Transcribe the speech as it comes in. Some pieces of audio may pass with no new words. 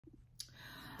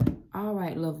All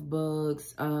right, love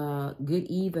bugs. Good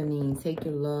evening. Take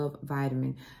your love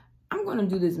vitamin. I'm going to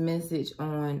do this message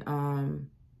on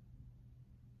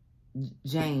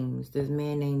James, this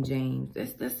man named James.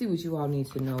 Let's see what you all need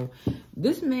to know.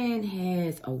 This man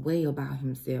has a way about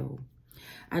himself.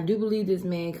 I do believe this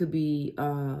man could be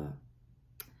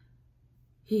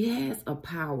he has a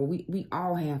power. We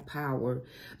all have power,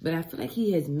 but I feel like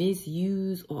he has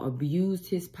misused or abused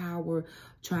his power,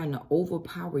 trying to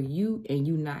overpower you and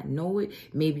you not know it.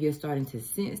 Maybe you're starting to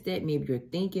sense that. Maybe you're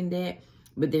thinking that,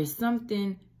 but there's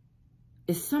something,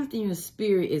 it's something your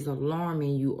spirit is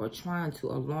alarming you or trying to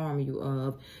alarm you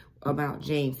of about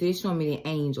James. So they show me the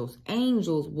angels.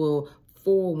 Angels will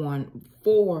forewarn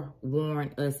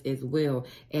us as well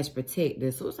as protect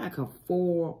us. So it's like a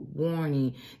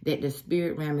forewarning that the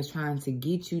spirit realm is trying to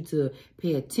get you to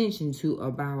pay attention to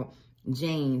about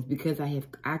James, because I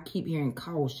keep hearing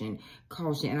caution,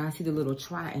 and I see the little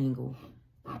triangle,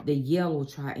 the yellow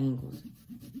triangles,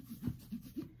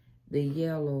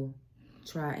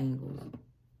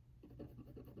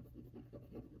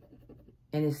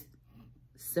 and it's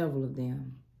several of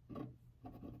them.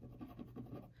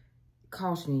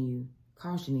 Cautioning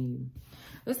you.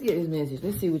 Let's get this message.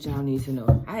 Let's see what y'all need to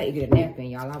know. I had to get a nap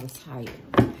in, y'all. I was tired.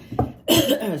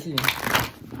 Excuse me.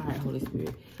 All right, Holy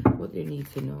Spirit. What they need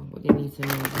to know. What they need to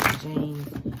know about James.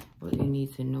 What they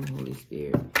need to know, Holy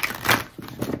Spirit.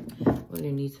 What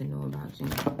they need to know about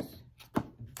James.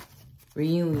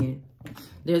 Reunion.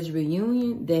 There's a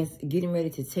reunion that's getting ready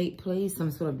to take place.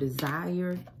 Some sort of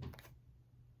desire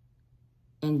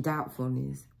and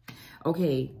doubtfulness.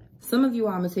 Okay. Some of you,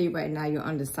 I'm going to tell you right now, you're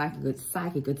under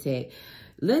psychic attack.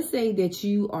 Let's say that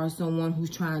you are someone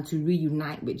who's trying to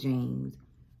reunite with James.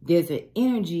 There's an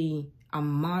energy, a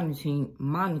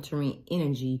monitoring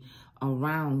energy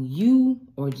around you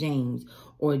or James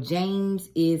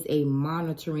is a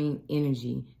monitoring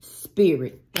energy.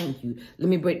 Spirit, thank you. Let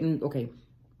me break, okay.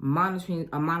 Monitoring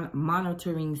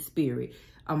spirit.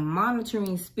 A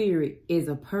monitoring spirit is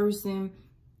a person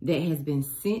that has been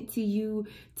sent to you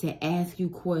to ask you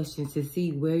questions, to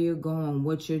see where you're going,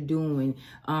 what you're doing.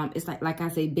 It's like I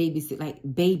say,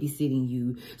 babysitting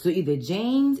you. So either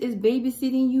James is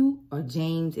babysitting you or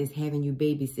James is having you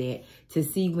babysat to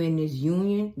see when this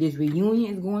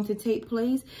reunion is going to take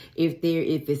place, if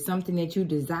it's something that you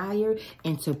desire,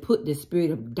 and to put the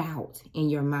spirit of doubt in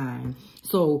your mind.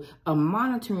 So a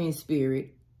monitoring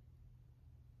spirit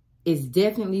is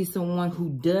definitely someone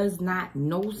who does not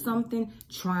know something,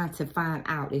 trying to find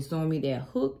out. It's showing me that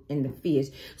hook and the fish.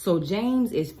 So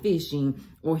James is fishing,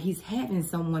 or he's having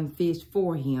someone fish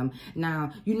for him.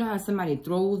 Now, you know how somebody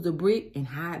throws the brick and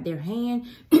hide their hand?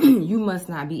 You must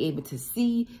not be able to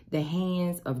see the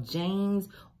hands of James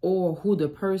or who the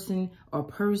person or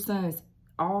persons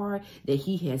are that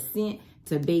he has sent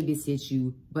to babysit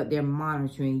you, but they're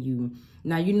monitoring you.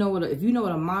 Now, you know what, if you know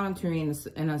what a monitoring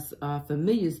and a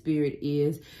familiar spirit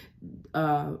is,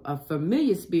 a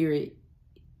familiar spirit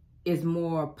is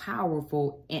more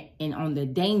powerful and on the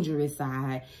dangerous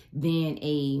side than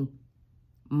a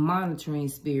monitoring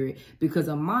spirit, because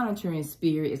a monitoring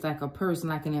spirit is like a person,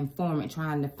 like an informant,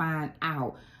 trying to find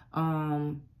out,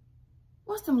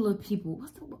 what's them little people?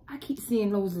 I keep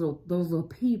seeing those little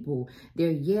people.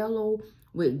 They're yellow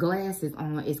with glasses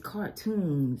on. It's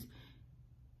cartoons.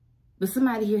 But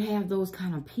somebody here have those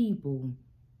kind of people.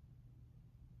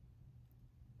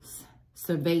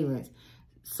 Surveillance.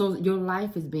 So your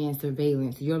life is being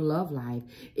surveillance, your love life.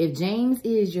 If James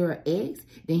is your ex,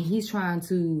 then he's trying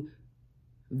to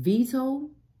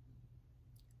veto,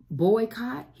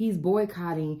 boycott. He's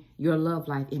boycotting your love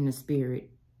life in the spirit.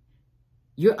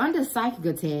 You're under psychic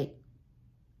attack,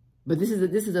 but this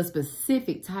is a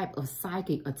specific type of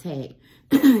psychic attack.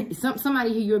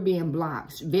 Somebody here, you're being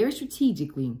blocked very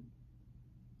strategically.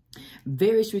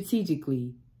 Very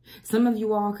strategically. Some of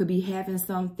you all could be having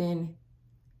something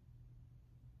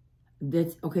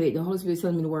that's, okay, the Holy Spirit is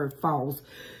telling me the word false.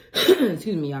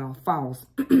 Excuse me, y'all, false.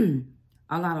 A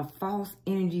lot of false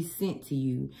energy sent to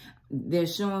you. They're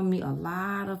showing me a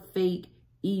lot of fake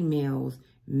emails,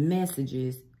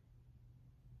 messages.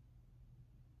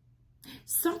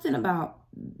 Something about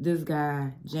this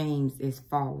guy, James, is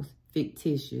false,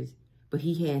 fictitious, but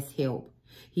he has help.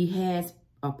 He has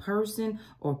a person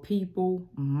or people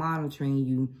monitoring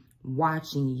you,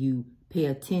 watching you, paying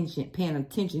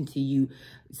attention to you.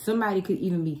 Somebody could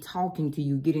even be talking to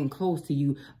you, getting close to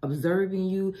you, observing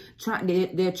you.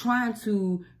 They're trying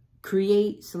to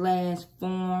create /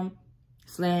 form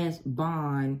 /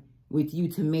 bond with you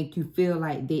to make you feel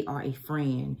like they are a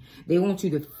friend. They want you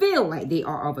to feel like they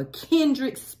are of a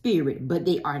kindred spirit, but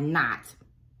they are not.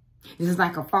 This is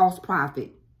like a false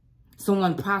prophet.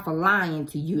 Someone prophesying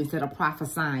to you instead of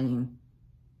prophesying.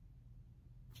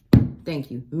 Thank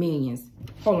you. Millions.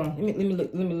 Hold on. Let me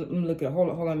look at it. Hold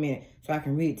on a minute so I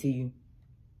can read it to you.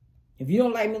 If you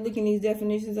don't like me looking these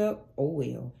definitions up, oh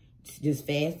well. Just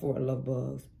fast forward, love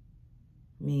bugs.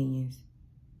 Millions.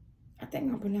 I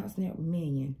think I'm pronouncing that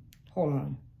million. Hold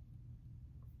on.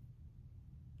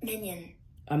 Minion.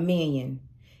 A minion.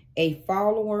 A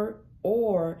follower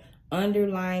or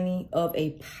underlining of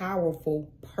a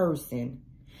powerful person,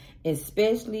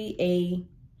 especially a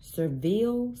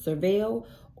surveil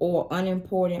or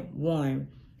unimportant one.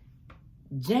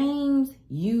 James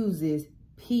uses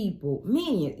people,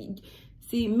 minions.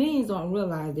 See, minions don't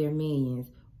realize they're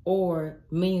minions, or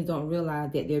minions don't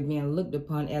realize that they're being looked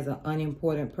upon as an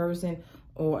unimportant person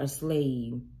or a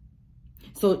slave.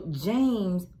 So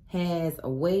James has a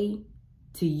way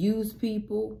to use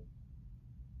people.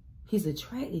 He's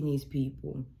attracting these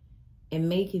people and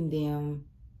making them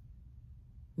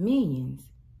minions.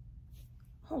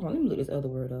 Hold on, let me look this other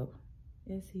word up.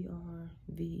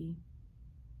 S-E-R-V.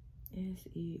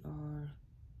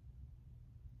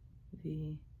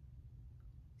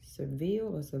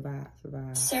 Servile or survive?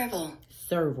 Serval.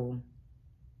 Serval.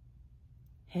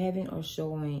 Having or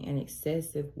showing an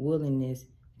excessive willingness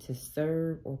to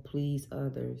serve or please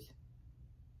others.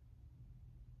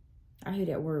 I hear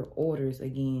that word orders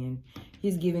again.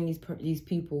 He's giving these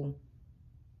people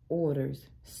orders.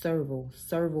 Serval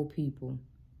people.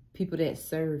 People that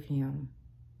serve him.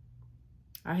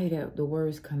 I hear that the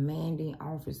words commanding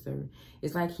officer.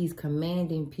 It's like he's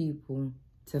commanding people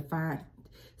to find.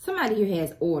 Somebody here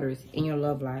has orders in your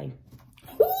love life.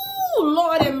 Ooh,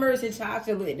 Lord have mercy, child.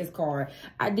 Look at this card.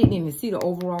 I didn't even see the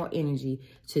overall energy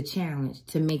to challenge,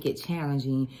 to make it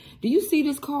challenging. Do you see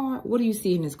this card? What do you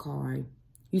see in this card?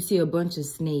 You see a bunch of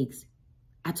snakes.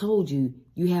 I told you,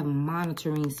 you have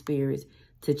monitoring spirits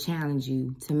to challenge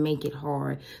you, to make it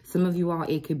hard. Some of you all,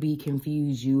 it could be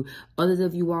confuse you. Others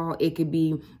of you all, it could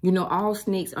be, you know, all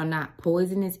snakes are not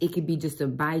poisonous. It could be just to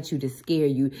bite you, to scare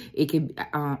you. It could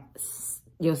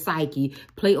your psyche,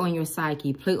 play on your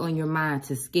psyche, play on your mind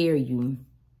to scare you.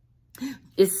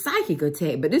 It's psychic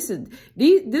attack, but this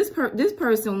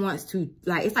person wants to,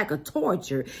 like, it's like a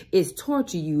torture. It's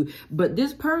torture you, but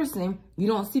this person, you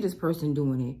don't see this person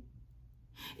doing it.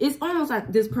 It's almost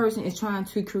like this person is trying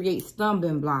to create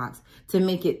stumbling blocks to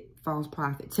make it false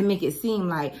prophet, to make it seem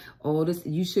like, oh,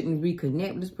 you shouldn't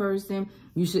reconnect with this person.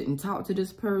 You shouldn't talk to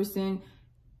this person.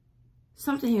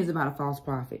 Something here is about a false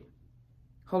prophet.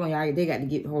 Hold on, y'all. They got to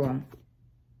get, hold on.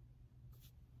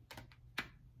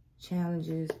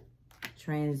 Challenges,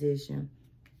 transition,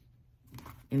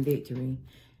 and victory.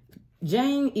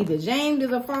 Either James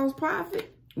is a false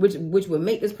prophet, which would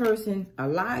make this person a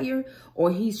liar,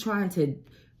 or he's trying to,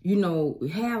 you know,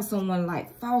 have someone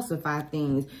like falsify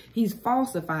things. He's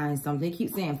falsifying something. He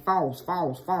keeps saying false,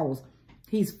 false, false.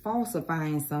 He's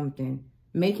falsifying something,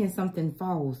 making something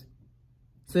false.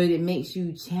 So that it makes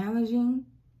you challenging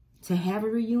to have a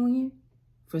reunion.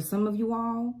 For some of you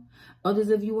all,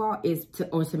 others of you all is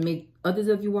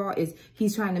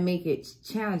he's trying to make it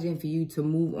challenging for you to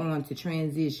move on, to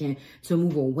transition, to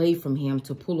move away from him,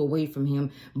 to pull away from him.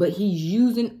 But he's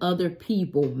using other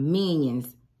people,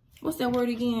 minions. What's that word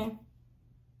again?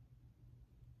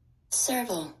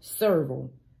 Serval.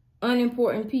 Serval.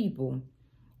 Unimportant people.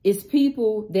 It's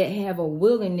people that have a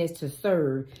willingness to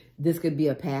serve. This could be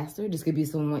a pastor. This could be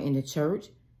someone in the church.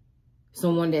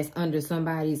 Someone that's under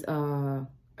somebody's,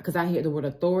 because I hear the word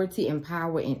authority and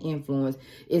power and influence.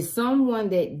 It's someone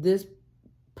that this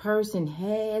person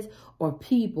has, or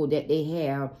people that they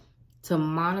have, to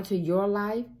monitor your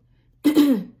life.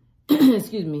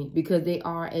 Excuse me, because they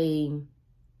are a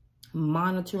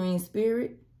monitoring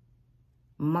spirit,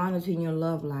 monitoring your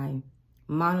love life,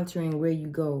 monitoring where you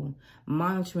go,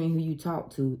 monitoring who you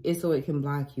talk to. It's so it can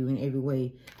block you in every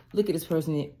way. Look at this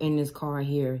person in this card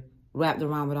here, wrapped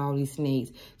around with all these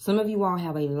snakes. Some of you all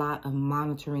have a lot of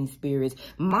monitoring spirits.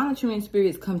 Monitoring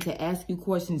spirits come to ask you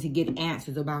questions, to get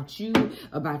answers about you,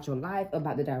 about your life,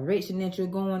 about the direction that you're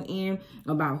going in,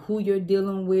 about who you're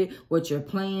dealing with, what your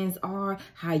plans are,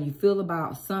 how you feel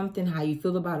about something, how you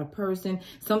feel about a person.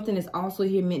 Something is also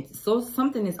here meant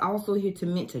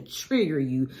to trigger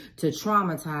you, to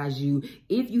traumatize you.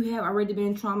 If you have already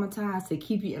been traumatized, to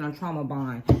keep you in a trauma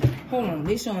bond. Hold on,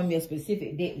 they're showing me a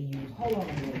specific deck to use. Hold on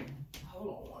a minute. Hold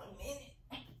on 1 minute.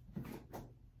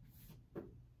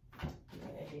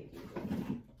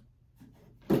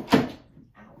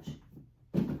 Ouch.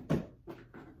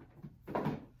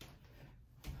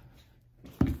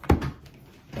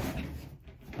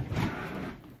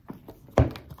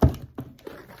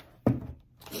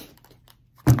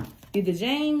 Either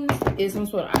James is some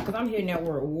sort of, because I'm hearing that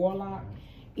word warlock.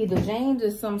 Either James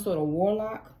is some sort of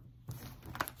warlock,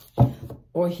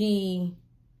 or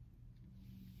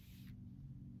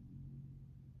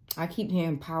I keep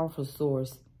hearing powerful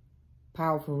source,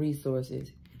 powerful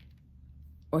resources,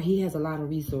 or he has a lot of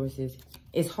resources.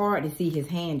 It's hard to see his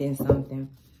hand in something,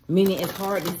 meaning it's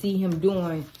hard to see him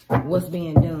doing what's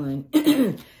being done.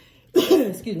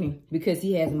 Excuse me, because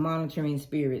he has monitoring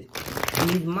spirits. And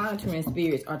these monitoring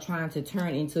spirits are trying to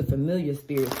turn into familiar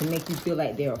spirits to make you feel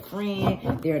like they're a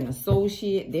friend, they're an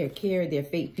associate, they're they're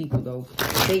fake people though.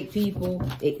 Fake people,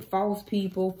 false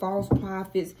people, false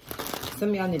prophets. Some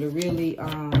of y'all need to really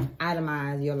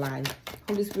itemize your life.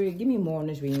 Holy Spirit, give me more on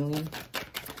this reunion.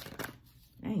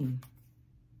 Dang.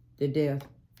 The death.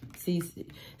 See,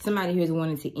 somebody here is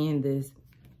wanting to end this.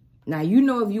 Now, you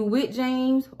know if you with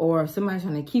James or somebody's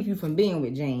trying to keep you from being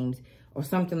with James or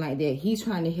something like that. He's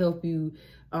trying to help you.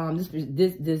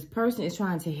 This person is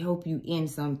trying to help you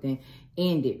end something.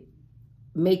 End it.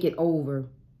 Make it over.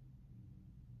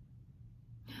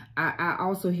 I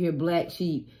also hear black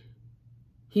sheep.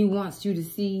 He wants you to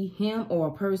see him or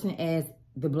a person as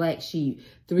the black sheep.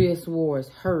 3 of Swords.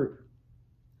 Hurt.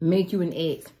 Make you an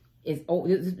ex.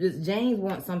 James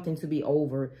wants something to be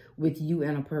over with you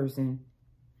and a person.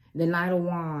 The Knight of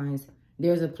Wands.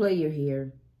 There's a player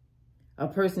here. A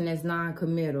person that's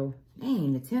non-committal.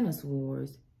 Dang, the 10 of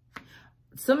Swords.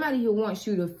 Somebody who wants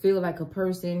you to feel like a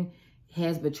person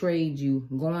has betrayed you,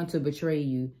 going to betray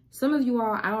you. Some of you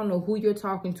all, I don't know who you're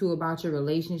talking to about your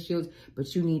relationships,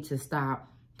 but you need to stop.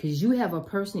 Because you have a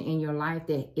person in your life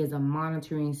that is a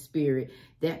monitoring spirit.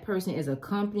 That person is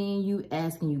accompanying you,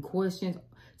 asking you questions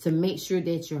to make sure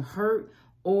that you're hurt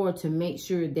or to make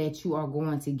sure that you are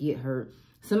going to get hurt.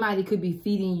 Somebody could be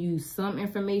feeding you some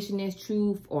information that's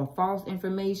truth or false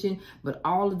information, but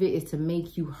all of it is to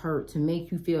make you hurt, to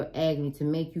make you feel agony, to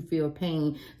make you feel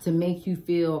pain, to make you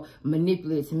feel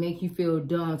manipulated, to make you feel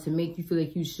dumb, to make you feel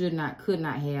like you should not, could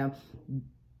not have.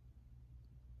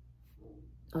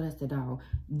 Oh, that's the dog.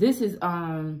 This is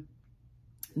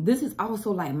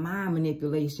also like mind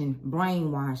manipulation,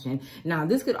 brainwashing. Now,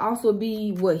 this could also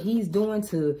be what he's doing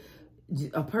to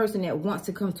a person that wants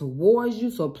to come towards you.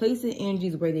 So placing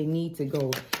energies where they need to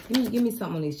go. Give me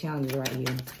something on these challenges right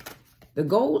here. The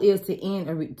goal is to end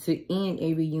a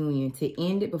reunion, to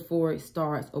end it before it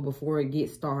starts or before it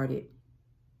gets started.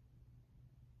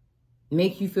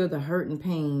 Make you feel the hurt and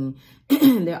pain.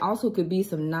 There also could be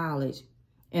some knowledge.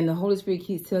 And the Holy Spirit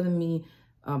keeps telling me,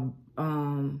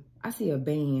 I see a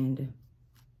band.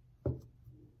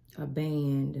 A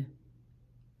band.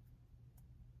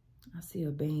 I see a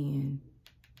band.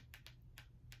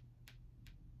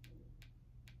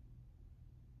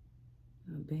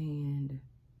 A band.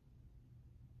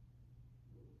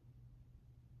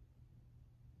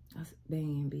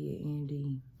 Band,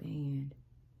 B-A-N-D, band.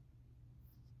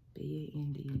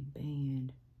 B-A-N-D,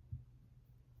 band.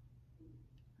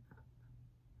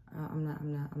 I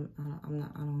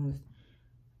don't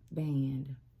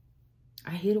band.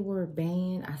 I hear the word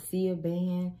band. I see a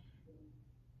band.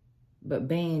 But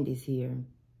band is here.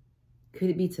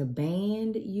 Could it be to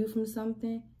ban you from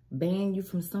something? Ban you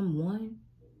from someone?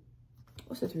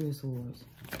 What's the 3 of Swords?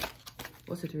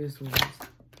 What's the 3 of Swords?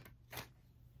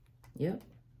 Yep.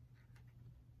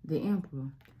 The Emperor.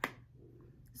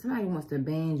 Somebody wants to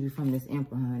ban you from this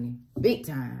Emperor, honey. Big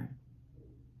time.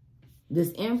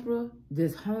 This Emperor,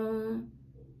 this home,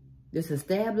 this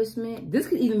establishment. This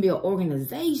could even be an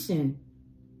organization.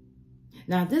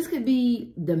 Now, this could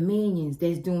be the minions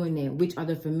that's doing that, which are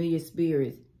the familiar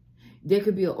spirits. There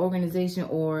could be an organization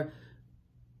or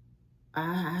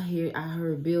I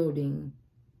heard building.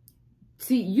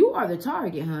 See, you are the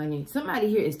target, honey. Somebody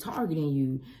here is targeting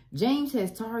you. James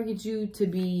has targeted you to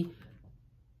be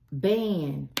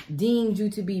banned, deemed you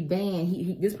to be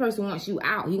banned. This person wants you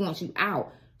out. He wants you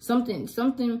out. Something.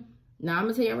 Now, I'm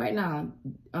going to tell you right now,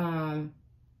 on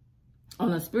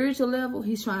a spiritual level,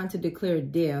 he's trying to declare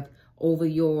death over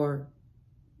your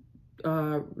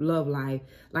love life.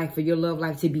 Like for your love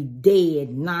life to be dead,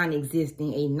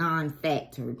 non-existing, a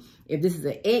non-factor. If this is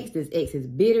an ex, this ex is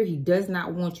bitter. He does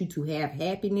not want you to have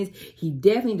happiness. He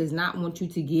definitely does not want you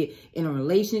to get in a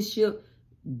relationship.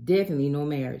 Definitely no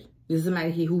marriage. This is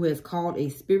somebody here who has called a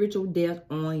spiritual death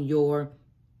on your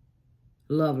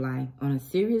love life. On a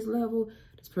serious level,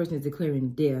 this person is declaring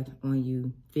death on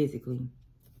you physically.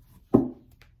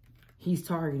 He's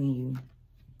targeting you.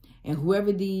 And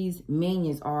whoever these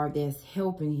minions are that's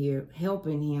helping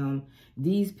him,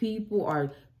 these people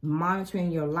are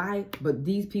monitoring your life, but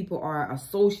these people are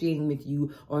associating with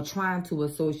you or trying to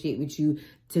associate with you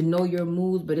to know your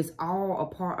moves, but it's all a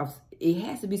part of it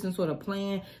has to be some sort of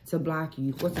plan to block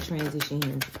you. What's the transition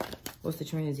here? What's the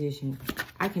transition?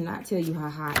 I cannot tell you how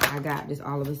hot I got this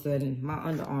all of a sudden. My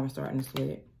underarm starting to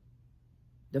sweat.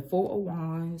 The Four of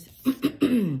Wands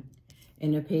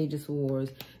and the Page of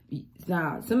Swords.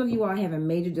 Now, some of you are having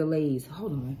major delays.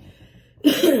 Hold on.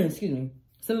 Excuse me.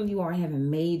 Some of you are having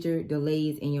major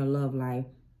delays in your love life.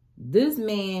 This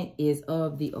man is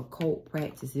of the occult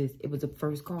practices. It was the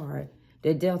first card.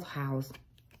 The death house.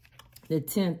 The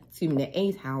 10th, excuse me, the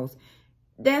 8th house.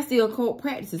 That's the occult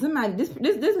practices. Somebody,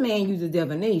 this man uses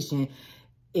divination.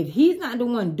 If he's not the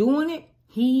one doing it,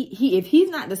 if he's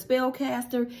not the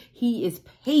spellcaster, he is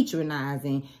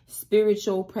patronizing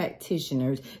spiritual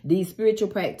practitioners. These spiritual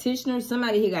practitioners,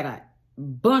 somebody here got a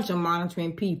bunch of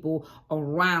monitoring people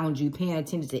around you, paying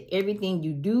attention to everything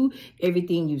you do,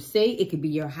 everything you say. It could be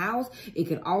your house. It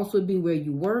could also be where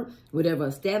you work, whatever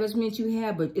establishment you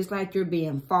have. But it's like you're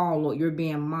being followed, you're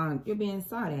being monitored, you're being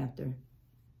sought after.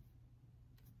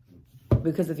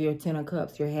 Because of your 10 of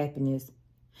Cups, your happiness.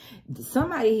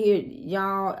 Somebody here,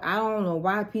 y'all, I don't know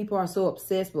why people are so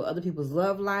obsessed with other people's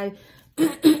love life.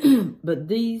 But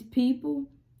these people,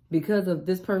 because of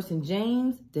this person,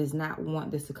 James, does not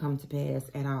want this to come to pass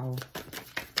at all.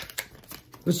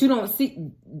 But you don't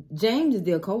see, James is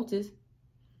the occultist.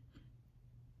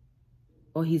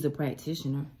 Or he's a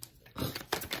practitioner.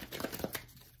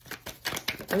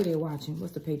 What are they watching?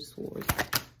 What's the Page of Swords?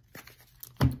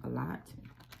 A lot.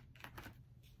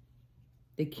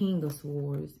 The King of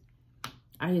Swords.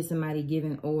 I hear somebody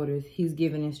giving orders. He's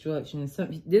giving instructions.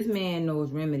 This man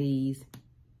knows remedies.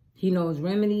 He knows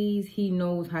remedies. He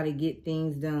knows how to get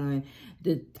things done.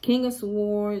 The King of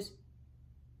Swords,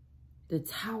 the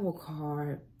Tower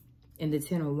card, and the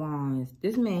 10 of Wands.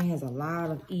 This man has a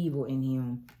lot of evil in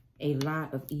him. A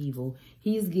lot of evil.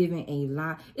 He's giving a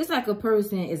lot. It's like a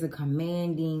person is a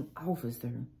commanding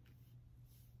officer.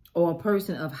 Or a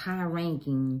person of high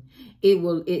ranking.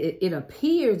 It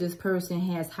appears this person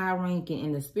has high ranking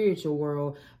in the spiritual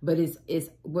world, but it's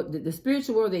what the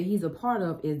spiritual world that he's a part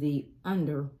of is the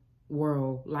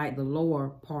underworld, like the lower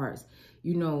parts.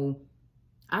 You know,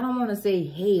 I don't want to say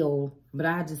hell, but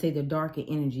I just say the darker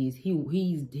energies.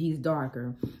 He's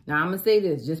darker. Now I'm gonna say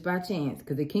this just by chance,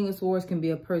 because the King of Swords can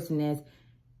be a person that's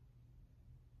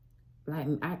like,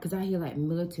 because I hear like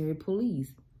military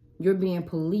police. You're being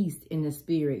policed in the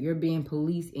spirit. You're being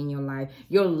policed in your life.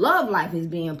 Your love life is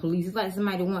being policed. It's like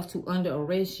somebody wants to under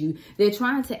arrest you. They're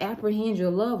trying to apprehend your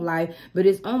love life, but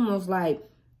it's almost like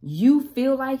you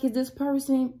feel like it's this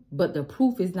person, but the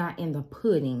proof is not in the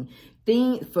pudding.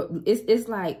 It's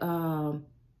like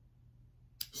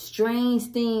strange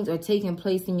things are taking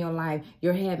place in your life.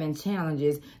 You're having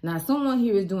challenges. Now, someone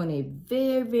here is doing a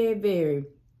very, very, very,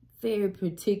 very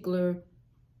particular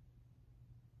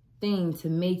thing to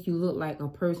make you look like a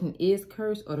person is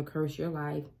cursed or to curse your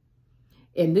life.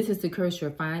 And this is to curse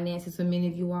your finances for many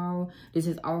of you all. This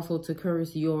is also to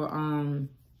curse your,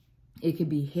 it could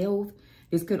be health.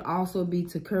 This could also be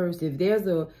to curse if there's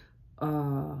a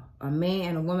man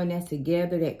and a woman that's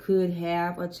together that could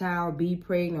have a child, be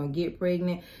pregnant or get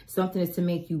pregnant. Something is to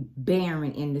make you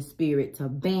barren in the spirit, to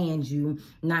ban you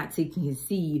not to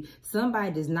conceive.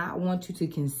 Somebody does not want you to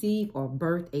conceive or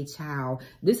birth a child.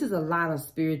 This is a lot of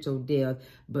spiritual death.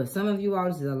 But some of you all,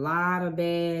 this is a lot of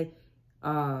bad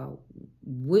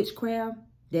witchcraft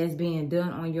that's being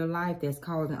done on your life that's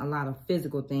causing a lot of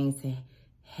physical things to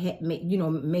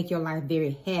make your life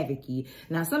very havocy.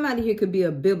 Now, somebody here could be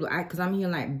a because I'm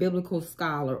hearing like biblical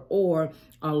scholar or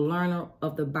a learner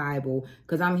of the Bible,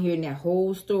 because I'm hearing that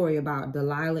whole story about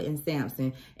Delilah and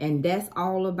Samson. And that's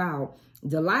all about,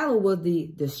 Delilah was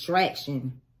the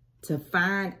distraction to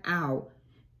find out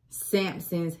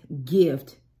Samson's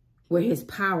gift, where his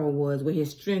power was, where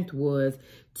his strength was,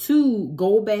 to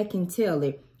go back and tell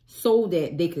it, so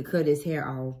that they could cut his hair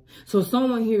off. So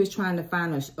someone here is trying to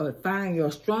find your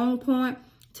strong point,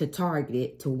 to target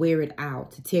it, to wear it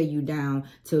out, to tear you down,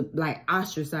 to like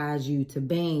ostracize you, to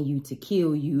ban you, to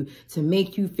kill you, to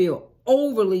make you feel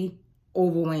overly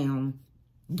overwhelmed.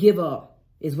 Give up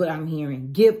is what I'm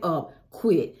hearing. Give up,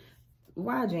 quit.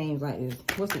 Why James like this?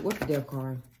 What's the death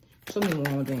card? Show me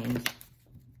more on James.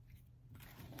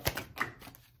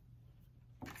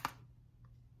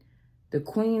 The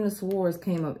Queen of Swords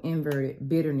came up inverted,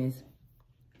 bitterness.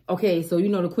 Okay, so you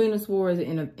know the Queen of Swords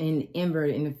in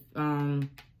inverted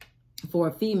for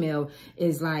a female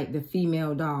is like the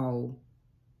female dog.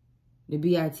 The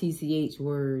B-I-T-C-H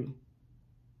word.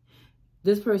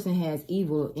 This person has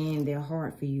evil in their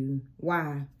heart for you.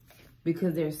 Why?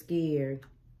 Because they're scared.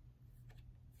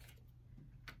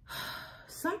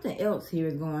 Something else here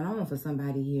is going on for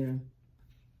somebody here.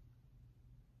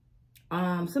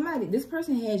 This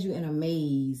person has you in a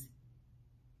maze.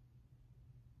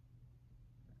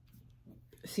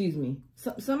 Excuse me.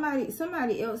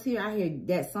 Somebody else here, I hear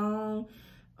that song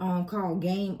called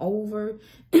Game Over.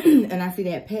 And I see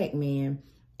that Pac-Man.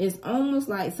 It's almost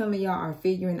like some of y'all are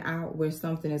figuring out where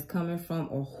something is coming from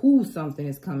or who something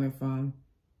is coming from.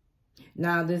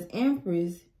 Now, this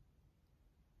Empress,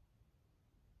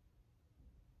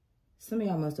 some of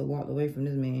y'all must have walked away from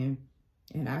this man.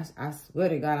 And I swear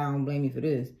to God, I don't blame you for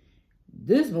this.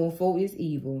 This mofo is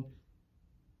evil.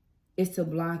 It's to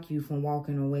block you from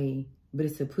walking away, but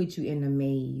it's to put you in a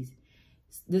maze.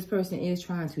 This person is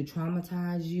trying to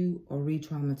traumatize you or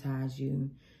re-traumatize you.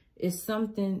 It's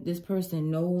something this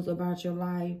person knows about your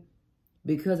life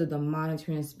because of the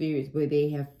monitoring spirits where they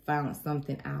have found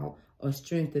something out or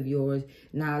strength of yours.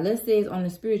 Now, let's say it's on the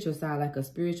spiritual side, like a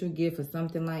spiritual gift or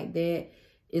something like that.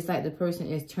 It's like the person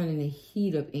is turning the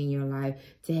heat up in your life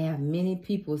to have many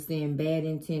people seeing bad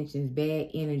intentions, bad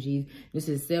energies. This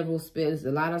is several spells. There's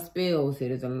a lot of spells here.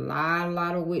 There's a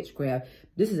lot of witchcraft.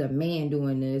 This is a man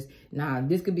doing this. Now,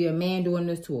 this could be a man doing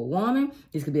this to a woman.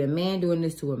 This could be a man doing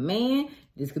this to a man.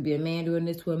 This could be a man doing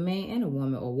this to a man and a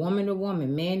woman, or woman to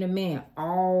woman, man to man.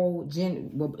 All gender,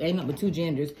 well, ain't nothing but two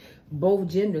genders. Both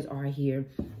genders are here,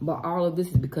 but all of this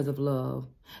is because of love.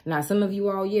 Now, some of you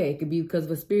all, yeah, it could be because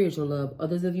of a spiritual love.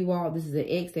 Others of you all, this is an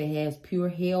ex that has pure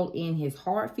hell in his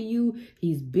heart for you.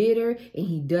 He's bitter and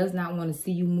he does not want to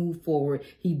see you move forward.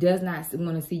 He does not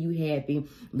want to see you happy.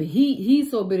 But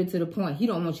he's so bitter to the point he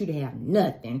don't want you to have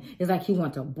nothing. It's like he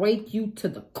wants to break you to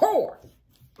the core.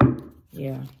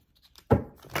 Yeah.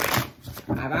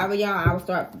 If I were y'all, I would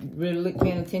start really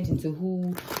paying attention to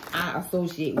who I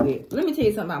associate with. Let me tell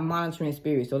you something about monitoring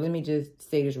spirits. So let me just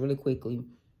say this really quickly.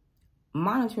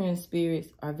 Monitoring spirits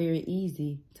are very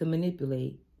easy to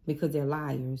manipulate because they're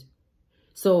liars.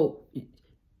 So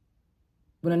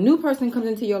when a new person comes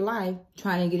into your life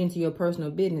trying to get into your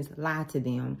personal business, lie to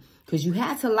them. Because you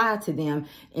have to lie to them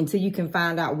until you can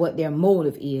find out what their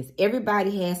motive is.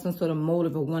 Everybody has some sort of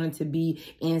motive of wanting to be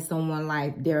in someone's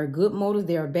life. There are good motives,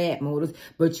 there are bad motives.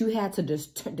 But you have to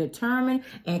determine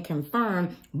and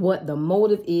confirm what the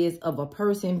motive is of a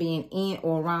person being in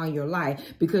or around your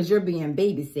life. Because you're being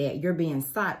babysat, you're being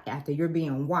sought after, you're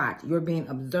being watched, you're being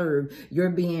observed,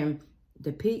 you're being...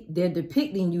 They're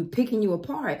depicting you, picking you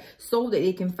apart so that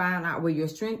they can find out where your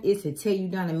strength is to tear you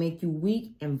down and make you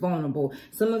weak and vulnerable.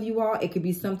 Some of you all, it could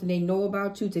be something they know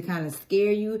about you to kind of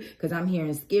scare you, because I'm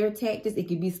hearing scare tactics. It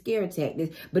could be scare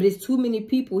tactics, but it's too many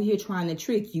people here trying to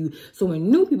trick you. So when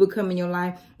new people come in your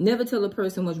life, never tell a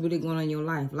person what's really going on in your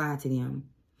life. Lie to them.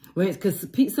 Because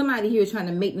somebody here is trying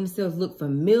to make themselves look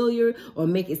familiar or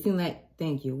make it seem like,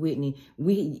 thank you, Whitney,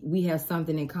 we have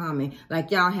something in common.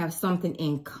 Like y'all have something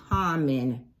in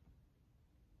common.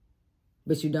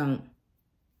 But you don't.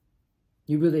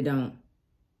 You really don't.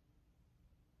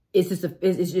 It's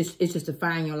just to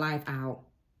find your life out.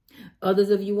 Others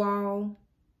of you all,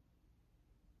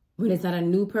 when it's not a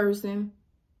new person,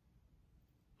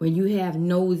 when you have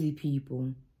nosy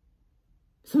people,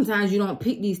 sometimes you don't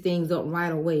pick these things up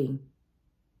right away.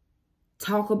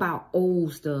 Talk about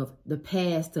old stuff, the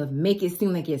past stuff. Make it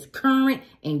seem like it's current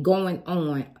and going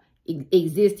on,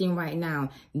 existing right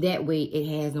now. That way it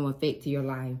has no effect to your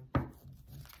life.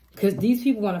 Because these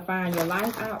people want to find your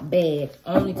life out bad,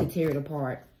 only to tear it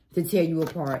apart, to tear you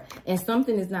apart. And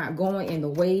something is not going in the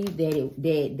way that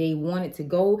they want it to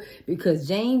go, because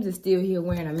James is still here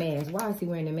wearing a mask. Why is he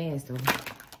wearing a mask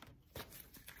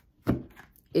though?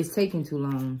 It's taking too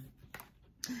long.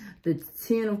 The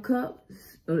 10 of Cups,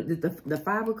 the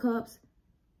 5 of Cups,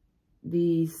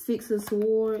 the 6 of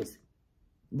Swords,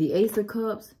 the Ace of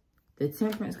Cups, the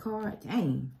Temperance card,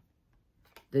 dang.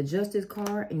 The Justice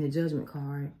card and the Judgment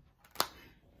card.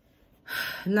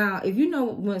 Now, if you know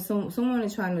when someone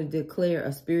is trying to declare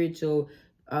a spiritual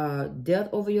death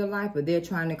over your life, but they're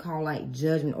trying to call like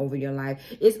judgment over your life,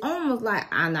 it's almost like,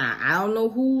 I don't know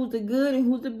who's the good and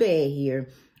who's the bad here.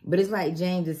 But it's like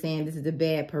James is saying this is the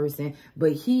bad person,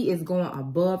 but he is going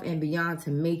above and beyond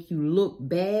to make you look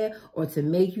bad, or to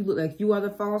make you look like you are the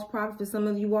false prophet for some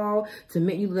of you all, to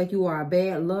make you look like you are a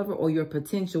bad lover, or your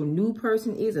potential new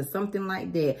person is, or something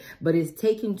like that. But it's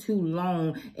taking too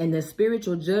long, and the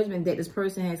spiritual judgment that this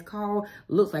person has called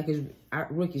looks like it's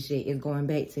ricochet is going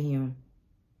back to him.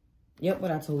 Yep,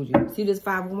 what I told you. See this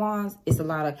 5 of Wands? It's a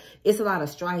lot of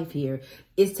strife here.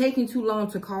 It's taking too long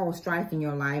to cause strife in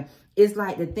your life. It's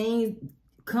like the things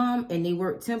come and they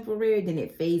work temporary, then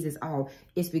it phases off.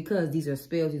 It's because these are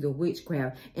spells, these are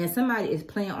witchcraft. And somebody is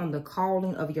playing on the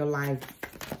calling of your life.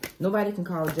 Nobody can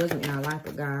call judgment in our life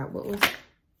but God.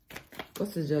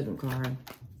 What's the Judgment card?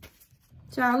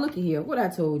 Child, look at here. What I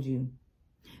told you.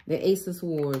 The Ace of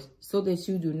Swords, so that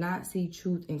you do not see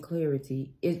truth and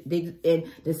clarity. And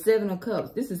the Seven of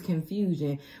Cups, this is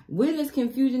confusion. When there's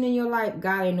confusion in your life,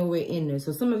 God ain't nowhere in there.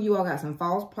 So some of you all got some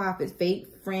false prophets, fake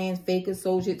friends, fake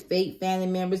associates, fake family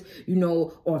members, you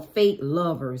know, or fake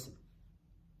lovers.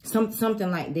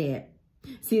 Something like that.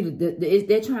 See,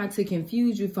 they're trying to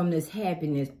confuse you from this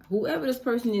happiness. Whoever this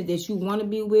person is that you want to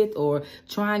be with or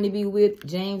trying to be with,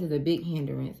 James, is a big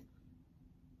hindrance.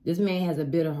 This man has a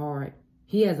bitter heart.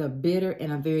 He has a bitter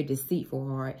and a very deceitful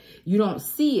heart. You don't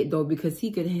see it, though, because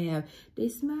he could have, they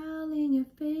smile in your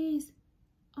face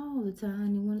all the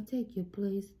time. They want to take your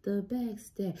place, the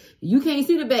backstab. You can't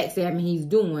see the backstabbing he's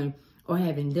doing or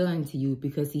having done to you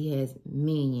because he has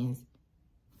minions.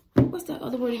 What's that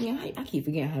other word again? I keep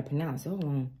forgetting how to pronounce it. Hold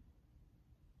on.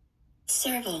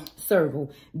 Serval.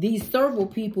 Serval. These serval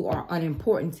people are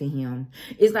unimportant to him.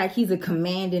 It's like he's a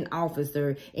commanding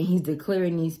officer and he's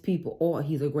declaring these people, or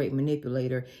he's a great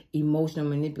manipulator, emotional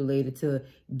manipulator, to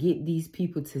get these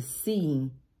people to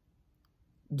see,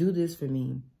 do this for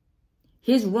me.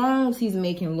 His wrongs he's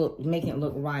making it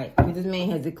look right. Because this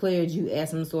man has declared you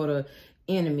as some sort of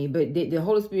enemy. But the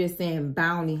Holy Spirit is saying,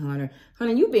 bounty hunter.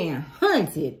 Honey, you being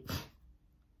hunted.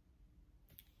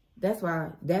 That's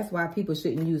why people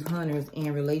shouldn't use hunters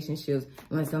in relationships.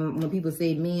 When people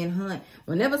say men hunt,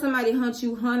 whenever somebody hunts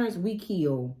you, hunters, we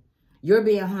kill. You're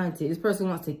being hunted. This person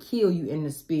wants to kill you in the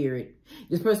spirit.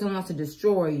 This person wants to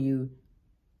destroy you,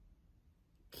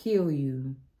 kill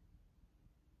you.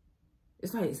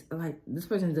 It's like this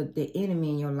person is the enemy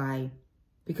in your life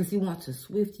because he wants to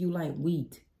swift you like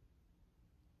wheat.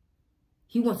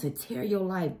 He wants to tear your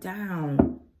life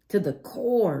down to the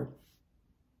core.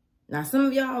 Now, some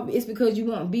of y'all, it's because you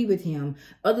won't be with him.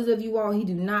 Others of you all, he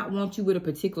do not want you with a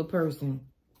particular person.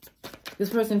 This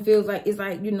person feels like, it's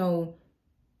like, you know,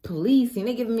 policing.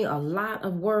 They're giving me a lot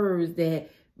of words that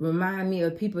remind me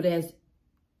of people that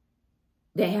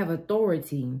have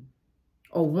authority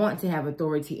or want to have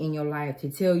authority in your life to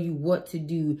tell you what to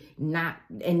do, not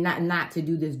to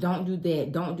do this. Don't do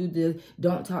that. Don't do this.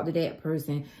 Don't talk to that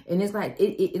person. And it's like,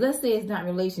 let's say it's not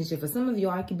relationship. For some of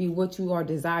y'all, it could be what you are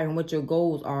desiring, what your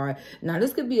goals are. Now,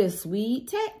 this could be a sweet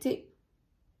tactic.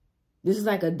 This is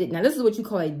like now this is what you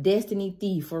call a destiny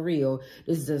thief for real.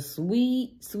 This is a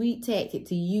sweet, sweet tactic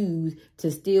to use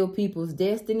to steal people's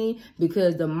destiny,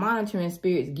 because the monitoring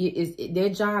spirits their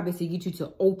job is to get you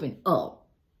to open up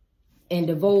and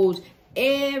divulge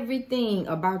everything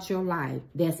about your life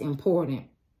that's important.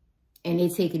 And they're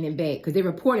taking it back because they're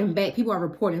reporting back. People are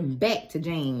reporting back to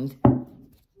James.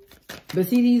 But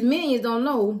see, these minions don't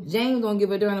know. James don't give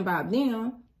a darn about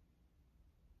them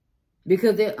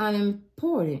because they're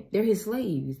unimportant. They're his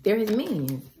slaves. They're his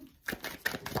minions.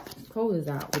 Cole is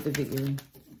out with the victory.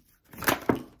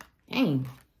 Dang.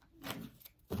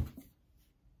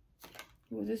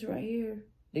 What was this right here?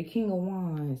 The King of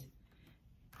Wands.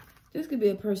 This could be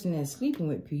a person that's sleeping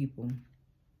with people.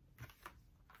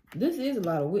 This is a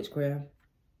lot of witchcraft.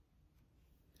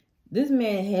 This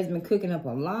man has been cooking up a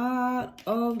lot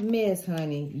of mess,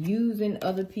 honey, using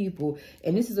other people.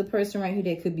 And this is a person right here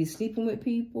that could be sleeping with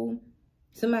people.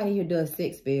 Somebody here does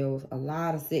sex spells, a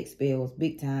lot of sex spells,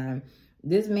 big time.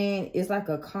 This man is like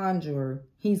a conjurer.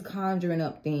 He's conjuring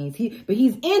up things. But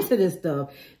he's into this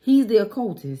stuff. He's the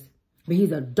occultist, but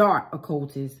he's a dark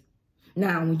occultist.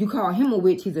 Now, when you call him a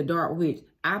witch, he's a dark witch.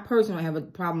 I personally have a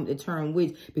problem with the term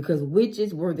witch because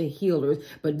witches were the healers.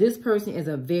 But this person is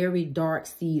a very dark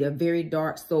seed, a very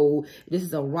dark soul. This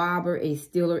is a robber, a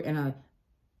stealer, and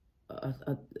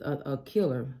a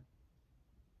killer.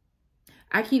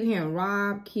 I keep hearing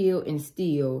rob, kill, and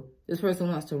steal. This person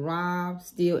wants to rob,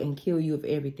 steal, and kill you of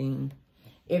everything.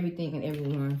 Everything and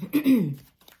everyone.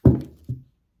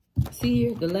 See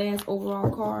here, the last overall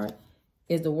card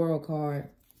is the World card.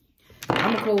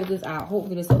 I'm going to close this out.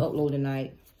 Hopefully this will upload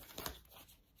tonight.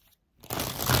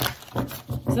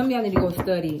 Some of y'all need to go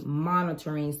study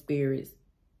monitoring spirits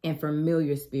and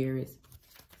familiar spirits.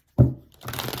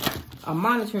 A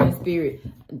monitoring spirit,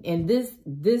 in this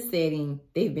setting,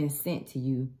 they've been sent to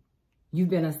you.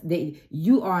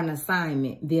 You are an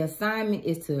assignment. The assignment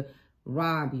is to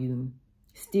rob you,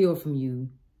 steal from you,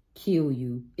 kill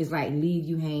you. It's like leave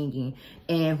you hanging.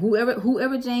 And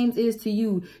whoever James is to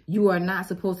you, you are not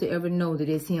supposed to ever know that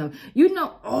it's him. You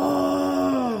know,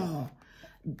 oh,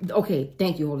 okay.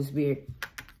 Thank you, Holy Spirit.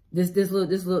 This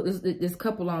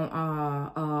couple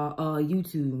on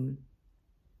YouTube.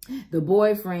 The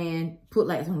boyfriend put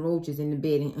like some roaches in the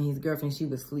bed and his girlfriend, she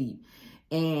was asleep.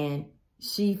 And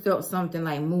she felt something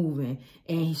like moving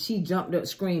and she jumped up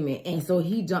screaming. And so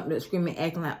he jumped up screaming,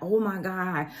 acting like, oh my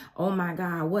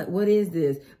God, what is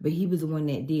this? But he was the one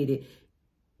that did it.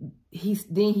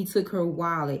 then he took her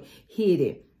wallet, hid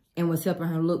it, and was helping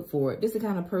her look for it. This is the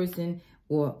kind of person,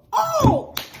 well,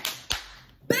 oh,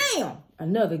 bam,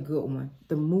 another good one.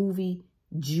 The movie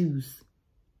Juice.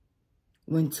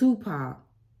 When Tupac,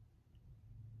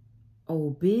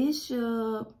 oh,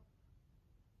 Bishop.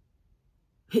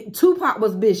 Tupac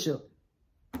was Bishop.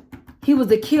 He was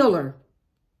the killer.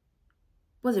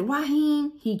 Was it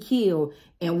Raheem? He killed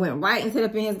and went right and set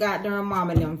up in his goddamn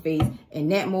mama in them face.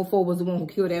 And that mofo was the one who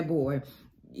killed that boy.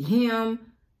 Him,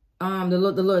 the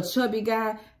little chubby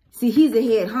guy. See, he's the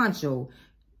head honcho.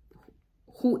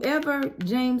 Whoever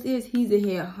James is, he's the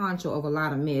head honcho of a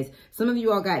lot of mess. Some of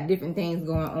you all got different things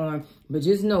going on, but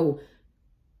just know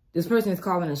this person is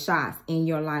calling the shots in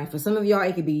your life. For some of y'all,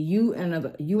 it could be you and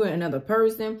another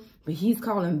person, but he's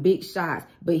calling big shots.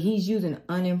 But he's using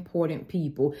unimportant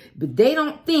people. But they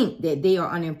don't think that they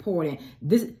are unimportant.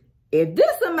 If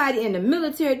there's somebody in the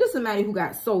military, there's somebody who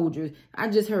got soldiers. I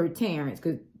just heard Terrence,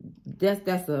 because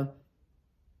that's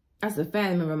a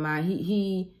family member of mine.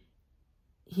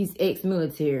 He's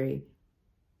ex-military,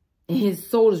 and his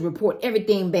soldiers report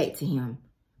everything back to him.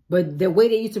 But the way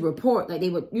they used to report, like they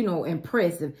were, you know,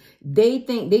 impressive. They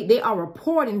think they are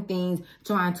reporting things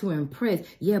trying to impress.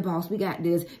 Yeah, boss, we got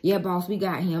this. Yeah, boss, we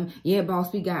got him. Yeah,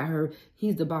 boss, we got her.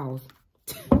 He's the boss.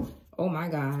 Oh, my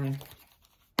God.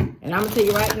 And I'm going to tell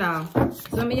you right now,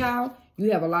 some of y'all,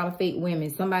 you have a lot of fake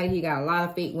women. Somebody here got a lot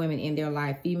of fake women in their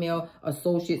life. Female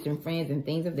associates and friends and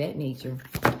things of that nature.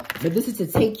 But this is to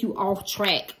take you off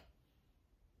track.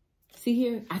 See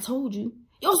here? I told you.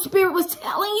 Your spirit was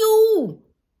telling you.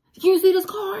 Can you see this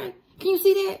card? Can you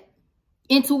see that?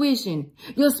 Intuition.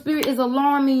 Your spirit is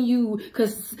alarming you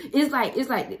because it's like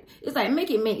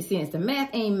make it make sense. The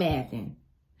math ain't mathing.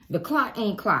 The clock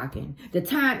ain't clocking. The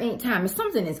time ain't time. If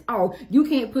something is off, you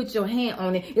can't put your hand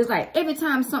on it. It's like every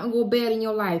time something go bad in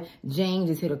your life, James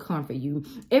is here to comfort you.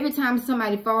 Every time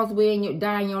somebody falls away and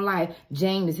die in your life,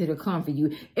 James is here to comfort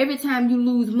you. Every time you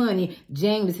lose money,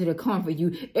 James is here to comfort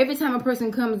you. Every time a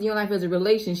person comes in your life as a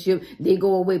relationship, they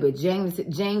go away, but James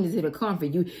is here to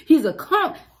comfort you. He's a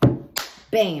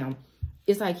bam.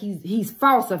 It's like he's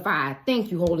falsified.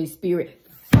 Thank you, Holy Spirit.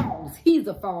 He's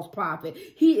a false prophet.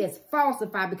 He is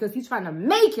falsified because he's trying to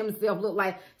make himself look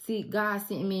like, see, God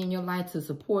sent me in your life to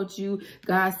support you.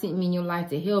 God sent me in your life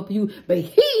to help you. But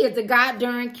he is the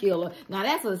goddamn killer. Now,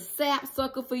 that's a sap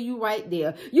sucker for you right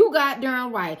there. You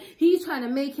goddamn right. He's trying to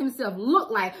make himself look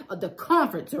like the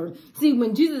comforter. See,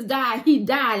 when Jesus died, he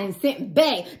died and sent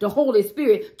back the Holy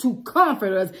Spirit to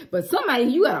comfort us. But somebody,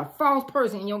 you got a false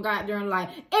person in your goddamn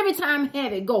life. Every time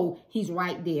have it go, he's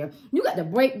right there. You got to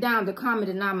break down the common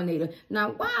denominator.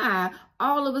 Now, why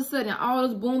all of a sudden all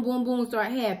this boom, boom, boom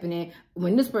start happening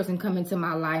when this person come into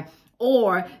my life?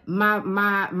 Or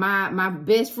my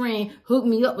best friend hooked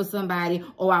me up with somebody,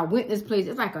 or I went this place.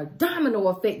 It's like a domino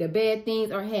effect. The bad things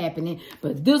are happening.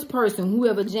 But this person,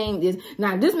 whoever James is,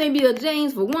 now this may be a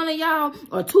James for one of y'all,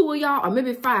 or two of y'all, or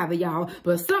maybe five of y'all.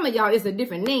 But some of y'all, it's a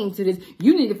different name to this.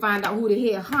 You need to find out who the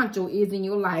head honcho is in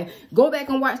your life. Go back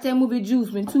and watch that movie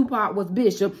Juice when Tupac was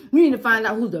Bishop. You need to find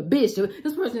out who's the bishop.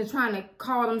 This person is trying to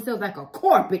call themselves like a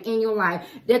corporate in your life.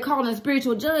 They're calling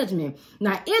spiritual judgment.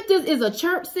 Now, if this is a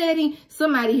church setting,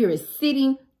 somebody here is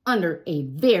sitting under a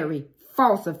very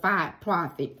falsified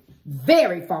prophet.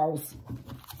 Very false.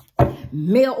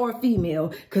 Male or female.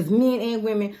 Because men and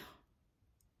women,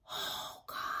 oh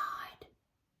God.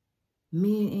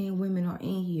 Men and women are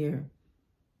in here.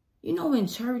 You know, in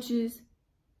churches,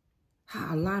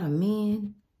 how a lot of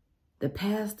men, the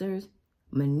pastors,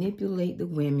 manipulate the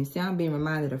women. See, I'm being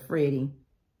reminded of Freddie.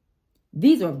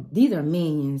 These are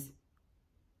minions.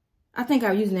 I think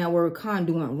I'm using that word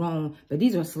conduit wrong, but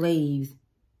these are slaves.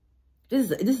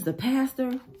 This is a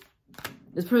pastor.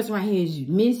 This person right here is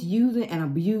misusing and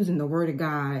abusing the word of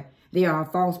God. They are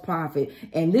a false prophet.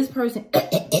 And this person,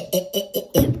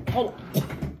 hold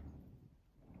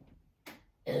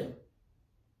on.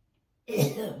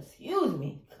 Excuse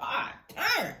me. God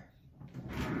damn.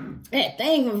 That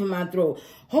thing went from my throat.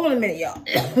 Hold on a minute, y'all.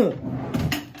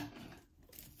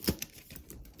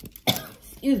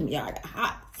 Excuse me, y'all. I got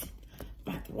hot.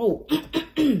 My throat.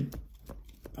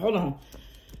 Hold on.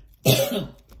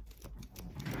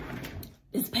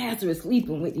 This pastor is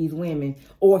sleeping with these women,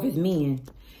 or if it's men.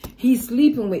 He's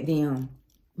sleeping with them,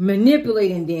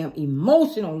 manipulating them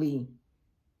emotionally.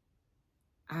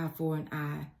 Eye for an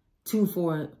eye, two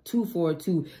for a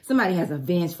two. Somebody has a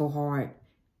vengeful heart.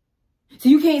 So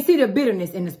you can't see the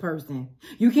bitterness in this person.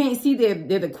 You can't see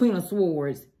they're the Queen of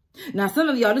Swords. Now, some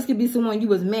of y'all, this could be someone you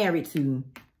was married to,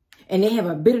 and they have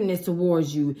a bitterness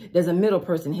towards you. There's a middle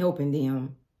person helping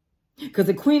them. Because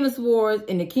the Queen of Swords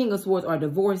and the King of Swords are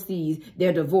divorcees.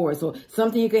 They're divorced. So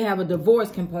something you could have a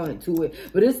divorce component to it.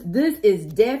 But this is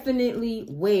definitely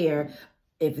where,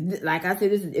 if like I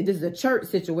said, if this is a church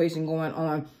situation going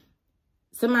on,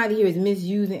 somebody here is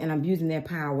misusing and abusing their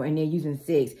power, and they're using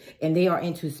sex, and they are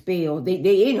into spells.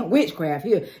 They into witchcraft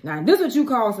here. Now, this is what you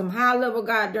call some high-level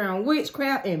goddamn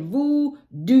witchcraft and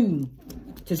voodoo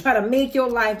to try to make your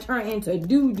life turn into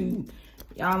doo-doo.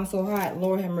 Y'all, I'm so hot.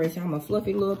 Lord have mercy. I'm a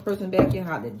fluffy little person back here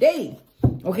hot today.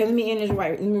 Okay, let me end this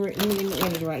right. Let me end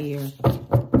this right here.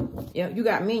 Yep, you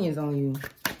got minions on you.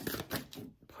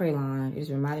 Prey line. It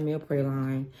just reminded me of prey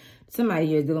line. Somebody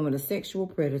here is dealing with a sexual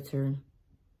predator.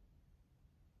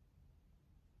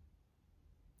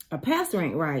 A pastor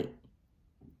ain't right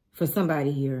for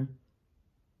somebody here.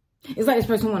 It's like this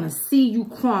person want to see you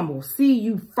crumble, see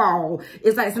you fall.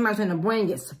 It's like somebody trying to bring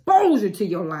exposure to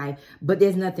your life, but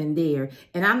there's nothing there.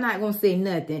 And I'm not going to say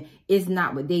nothing. It's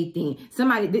not what they think.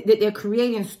 Somebody, they're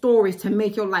creating stories to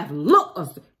make your life look,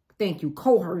 thank you,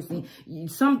 coercing.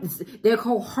 They're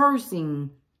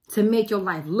coercing to make your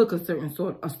life look a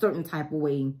certain type of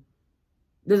way.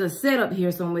 There's a setup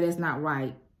here somewhere that's not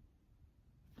right.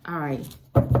 All right.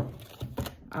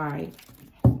 All right.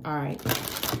 All right.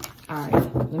 All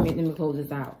right. Let me close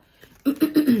this out.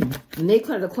 When they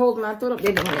try to close my throat up,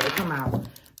 they don't let it come out.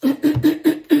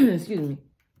 Excuse me.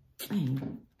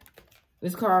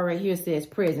 This card right here says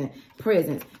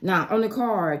presence. Now, on the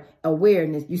card,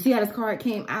 awareness. You see how this card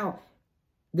came out?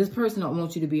 This person don't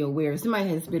want you to be aware. Somebody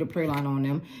has a spirit of prayer line on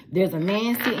them. There's a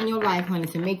man sitting in your life, honey,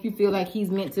 to make you feel like he's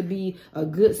meant to be a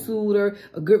good suitor,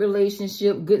 a good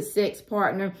relationship, good sex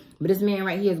partner. But this man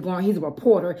right here is going, he's a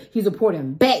reporter. He's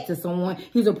reporting back to someone.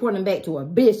 He's reporting back to a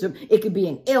bishop. It could be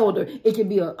an elder. It could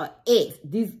be a ex.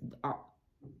 These are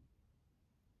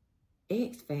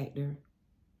X factor.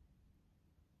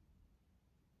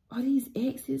 Are these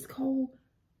exes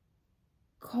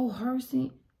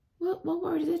coercing? What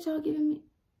word is that y'all giving me?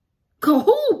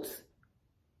 Cahoots.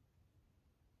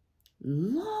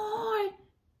 Lord.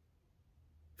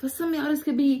 For some of y'all, this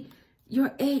could be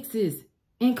your exes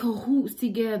in cahoots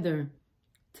together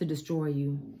to destroy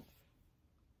you.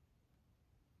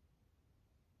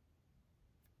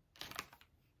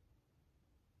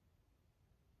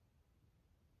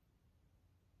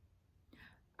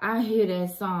 I hear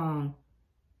that song,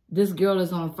 This Girl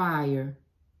Is on Fire.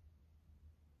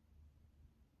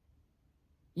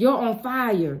 You're on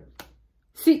fire.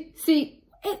 See,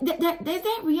 that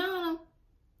Rihanna.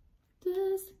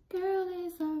 This girl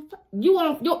is on fire.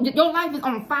 Your life is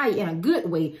on fire in a good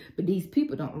way, but these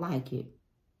people don't like it.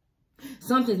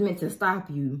 Something's meant to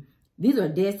stop you. These are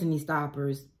destiny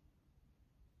stoppers.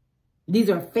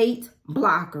 These are fate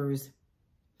blockers.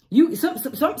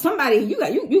 Somebody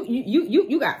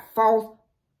you got false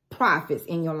prophets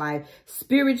in your life,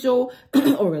 spiritual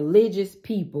or religious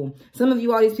people. Some of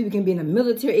you, all these people can be in the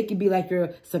military. It could be like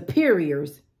your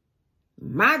superiors.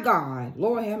 My God,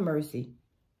 Lord have mercy.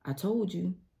 I told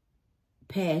you.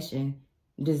 Passion,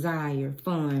 desire,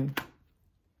 fun.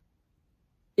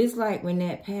 It's like when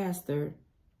that pastor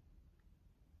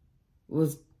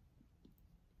was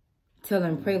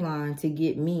telling Praylon to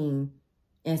get me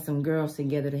and some girls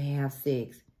together to have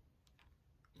sex.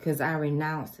 Because I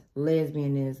renounced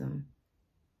lesbianism.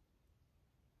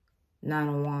 Nine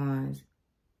of Wands.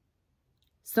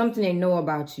 Something they know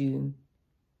about you,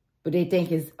 but they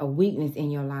think is a weakness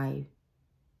in your life.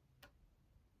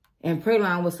 And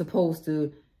Praylon was supposed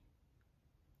to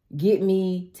get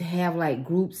me to have like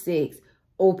group sex,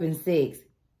 open sex,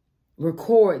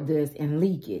 record this and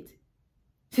leak it.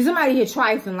 See, somebody here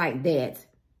trifling like that.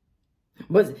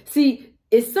 But see,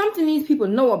 it's something these people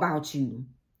know about you.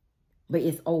 But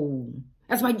it's old.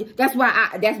 That's why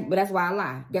I lie. That's why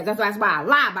I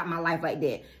lie about my life like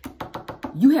that.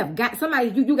 You have got somebody,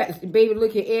 you got this baby,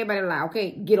 look here, everybody lie,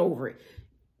 okay? Get over it.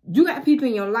 You got people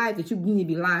in your life that you need to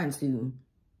be lying to.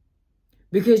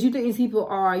 Because you think these people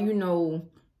are, you know,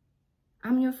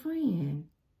 I'm your friend.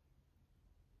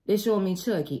 They're showing me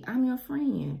Chucky. I'm your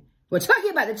friend. Well, Chucky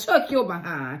about to chuck your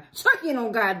behind. Chucky ain't no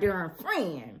goddamn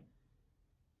friend.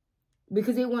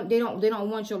 Because they don't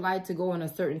want your life to go in a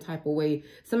certain type of way.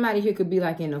 Somebody here could be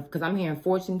like because I'm hearing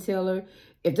fortune teller.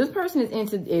 If this person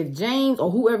is if James or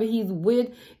whoever he's with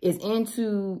is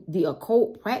into the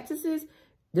occult practices,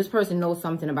 this person knows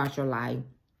something about your life.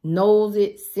 Knows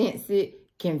it, sense it,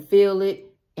 can feel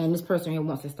it. And this person here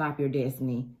wants to stop your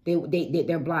destiny.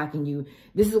 They're blocking you.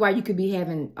 This is why you could be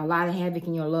having a lot of havoc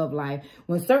in your love life.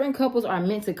 When certain couples are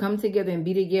meant to come together and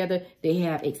be together, they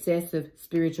have excessive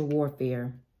spiritual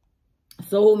warfare.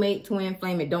 soulmate, twin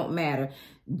flame, it don't matter.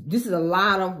 This is a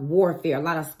lot of warfare, a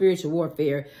lot of spiritual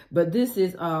warfare, but this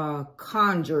is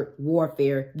conjured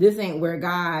warfare. This ain't where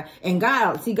God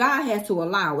has to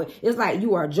allow it. It's like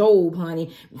you are Job,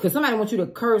 honey, because somebody wants you to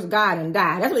curse God and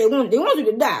die. That's what they want. They want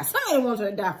you to die. Somebody wants you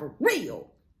to die for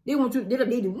real. They want you. They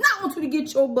do not want you to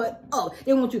get your butt up.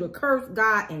 They want you to curse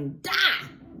God and die,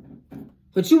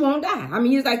 but you won't die. I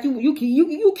mean, it's like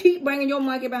you keep bringing your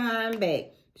monkey behind back.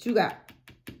 But you got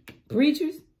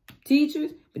preachers,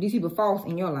 teachers, but these people false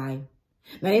in your life.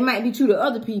 Now, they might be true to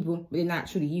other people, but they're not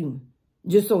true to you.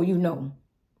 Just so you know.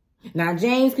 Now,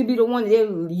 James could be the one that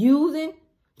they're using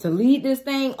to lead this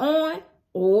thing on,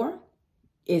 or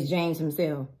it's James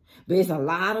himself. But it's a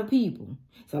lot of people.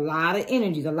 It's a lot of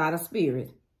energies, a lot of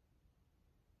spirits.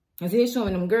 And so they're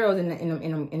showing them girls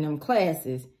in them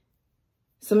classes.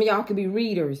 Some of y'all could be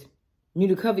readers. You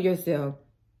need to cover yourself.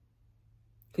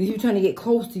 Because you're trying to get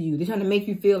close to you. They're trying to make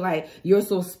you feel like you're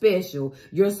so special.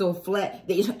 You're so flat.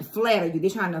 They're trying to flatter you. They're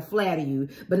trying to flatter you.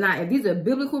 But now, if these are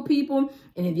biblical people,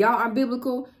 and if y'all are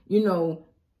biblical, you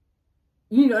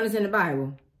need to understand the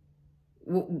Bible.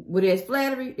 When there's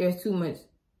flattery, there's too much.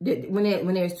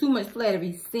 When there's too much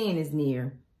flattery, sin is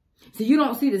near. So you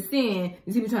don't see the sin.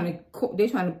 You see they're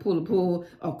trying to pull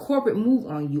a corporate move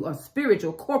on you, a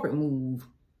spiritual corporate move.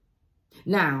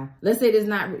 Now, let's say you're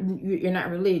not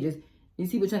religious.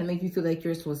 These people trying to make you feel like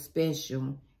you're so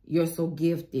special. You're so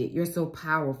gifted. You're so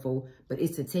powerful. But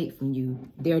it's to take from you.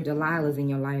 They're Delilahs in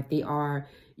your life. They are,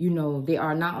 they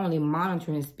are not only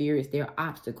monitoring spirits, they're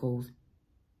obstacles.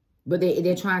 But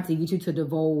they're trying to get you to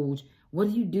divulge. What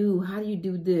do you do? How do you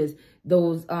do this?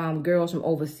 Those girls from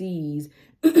overseas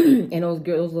and those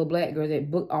little black girls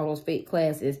that booked all those fake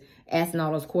classes, asking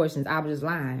all those questions. I was just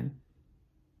lying.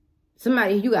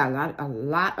 You got a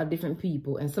lot of different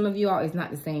people. And some of you all, it's not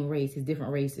the same race. It's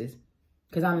different races.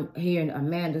 Because I'm hearing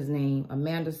Amanda's name.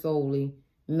 Amanda Soley.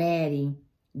 Maddie.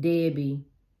 Debbie.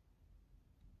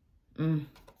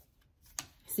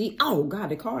 See? Oh, God.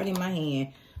 The card in my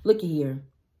hand. Look here.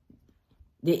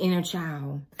 The inner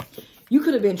child. You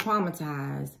could have been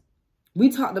traumatized. We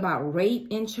talked about rape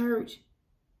in church.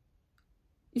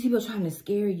 These people are trying to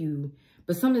scare you.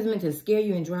 But something's meant to scare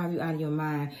you and drive you out of your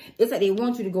mind. It's like they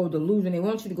want you to go delusion. They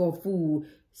want you to go fool.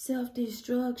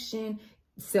 Self-destruction.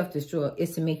 Self-destruct.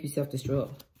 It's to make you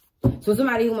self-destruct. So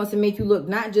somebody who wants to make you look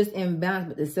not just imbalanced,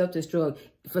 but to self-destruct.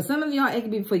 For some of y'all, it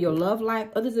could be for your love life.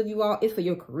 Others of you all, it's for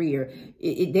your career.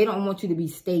 They don't want you to be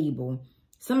stable.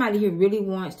 Somebody here really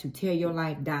wants to tear your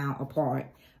life down apart.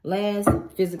 Last,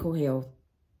 physical health.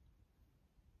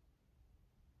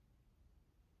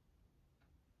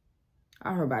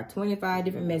 I heard about 25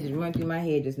 different messages run through my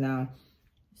head just now.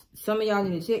 Some of y'all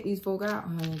need to check these folk out.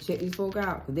 Check these folk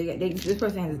out. This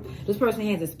person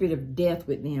has a spirit of death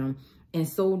with them. And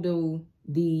so do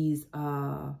these,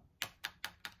 what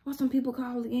some people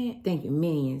call it again? Thank you,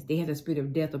 minions. They have a spirit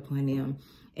of death upon them.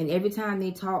 And every time they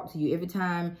talk to you, every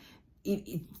time,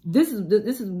 this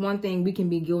is one thing we can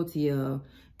be guilty of.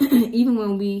 Even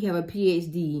when we have a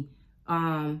PhD,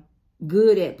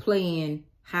 good at playing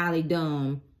highly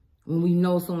dumb, when we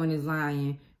know someone is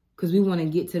lying, because we want to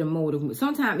get to the motive.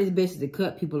 Sometimes it's best to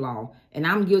cut people off. And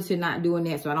I'm guilty of not doing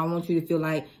that, so I don't want you to feel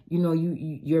like,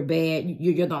 you're bad.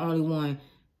 You're the only one.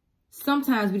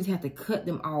 Sometimes we just have to cut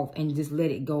them off and just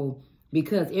let it go.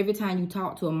 Because every time you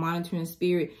talk to a monitoring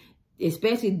spirit,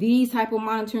 especially these type of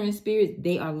monitoring spirits,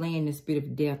 they are laying the spirit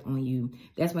of death on you.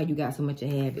 That's why you got so much of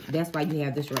habit. That's why you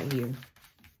have this right here.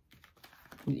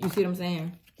 You see what I'm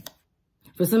saying?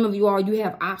 For some of you all, you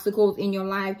have obstacles in your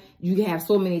life. You have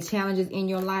so many challenges in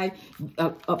your life.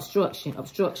 Obstruction.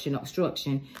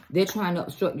 They're trying to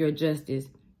obstruct your justice,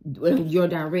 your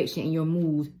direction, and your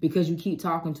moves because you keep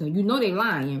talking to them. You know they're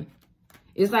lying.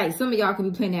 It's like some of y'all can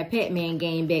be playing that Pac-Man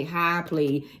game back high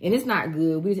play, and it's not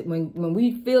good. When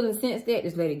we feel and sense that,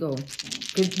 just let it go.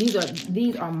 Because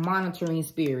these are monitoring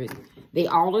spirits. They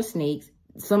all are snakes.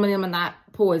 Some of them are not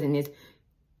poisonous,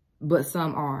 but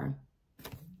some are.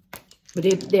 But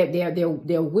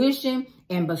they're wishing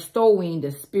and bestowing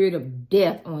the spirit of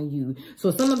death on you.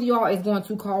 So some of y'all is going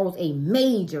to cause a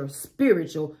major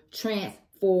spiritual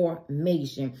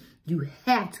transformation. You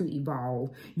have to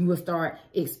evolve. You will start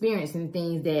experiencing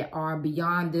things that are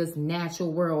beyond this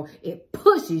natural world. It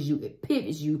pushes you, it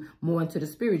pivots you more into the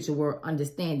spiritual world,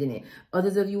 understanding it.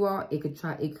 Others of you all, it could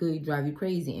drive you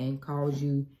crazy and cause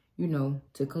you,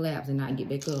 to collapse and not get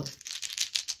back up.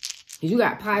 Because you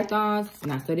got pythons,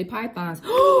 and I studied pythons.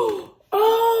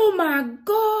 Oh my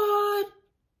God.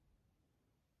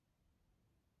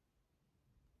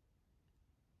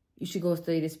 You should go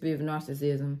study the spirit of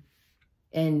narcissism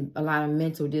and a lot of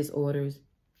mental disorders.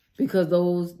 Because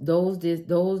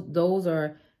those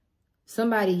are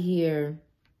somebody here.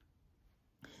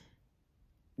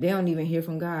 They don't even hear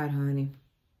from God, honey.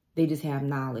 They just have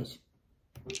knowledge.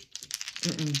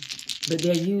 But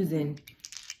they're using.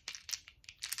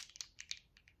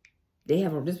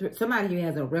 Somebody here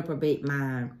has a reprobate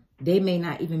mind. They may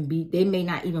not even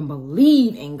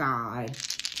believe in God.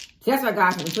 So that's why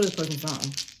God can show this person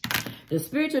something. The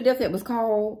spiritual death that was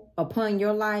called upon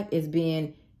your life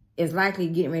is likely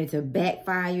getting ready to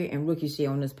backfire and ricochet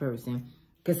on this person.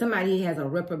 Because somebody has a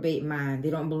reprobate mind.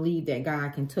 They don't believe that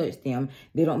God can touch them.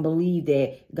 They don't believe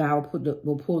that God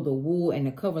will pull the wool and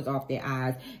the covers off their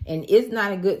eyes. And it's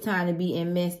not a good time to be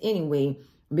in mess anyway,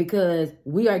 because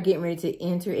we are getting ready to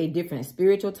enter a different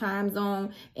spiritual time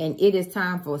zone. And it is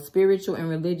time for spiritual and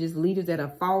religious leaders that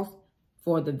are false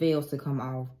for the veils to come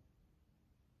off.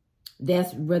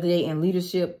 That's whether they in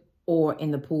leadership or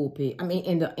in the pulpit. I mean,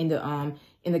 in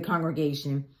the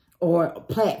congregation or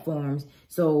platforms.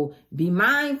 So be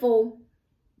mindful.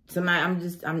 Somebody,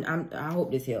 I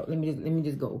hope this helps. Let me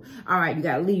just go. All right, you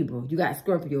got Libra, you got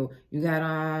Scorpio, you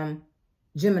got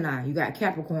Gemini, you got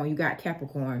Capricorn, you got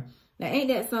Capricorn. Now, ain't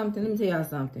that something? Let me tell y'all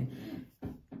something.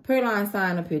 Prayer line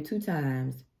sign up here 2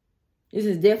 times. This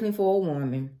is definitely for a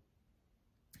woman.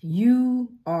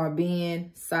 You are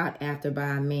being sought after by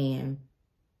a man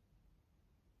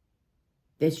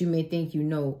that you may think you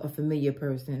know, a familiar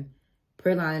person.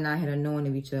 Prayer line and I had a knowing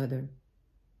of each other.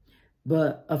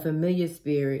 But a familiar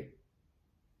spirit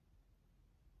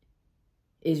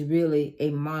is really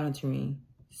a monitoring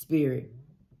spirit.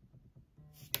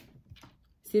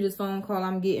 See this phone call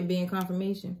I'm getting being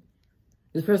confirmation?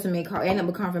 This person may end up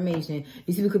with confirmation.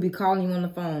 These people could be calling you on the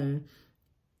phone.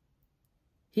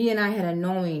 He and I had a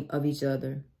knowing of each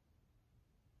other.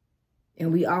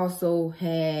 And we also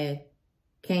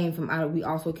came from out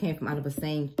of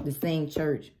the same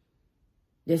church.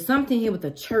 There's something here with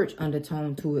a church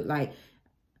undertone to it. Like,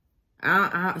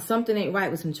 something ain't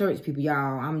right with some church people,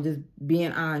 y'all. I'm just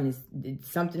being honest.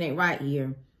 Something ain't right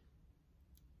here.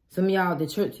 Some of y'all, the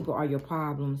church people are your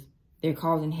problems. They're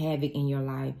causing havoc in your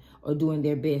life or doing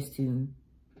their best to.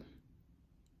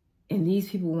 And these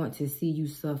people want to see you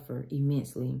suffer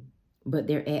immensely, but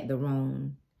they're at the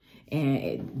wrong.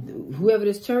 And whoever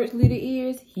this church leader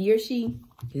is, he or she,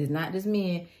 because it's not just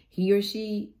men, he or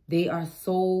she, they are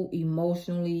so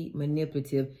emotionally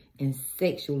manipulative and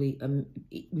sexually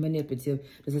manipulative.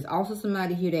 There's also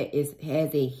somebody here that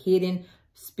has a hidden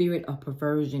spirit of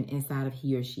perversion inside of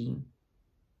he or she.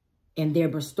 And they're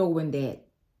bestowing that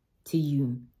to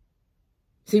you.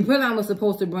 See, Prayer was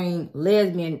supposed to bring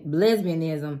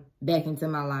lesbianism back into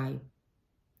my life.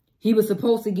 He was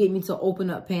supposed to get me to open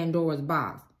up Pandora's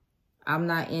box. I'm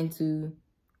not into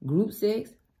group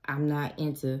sex. I'm not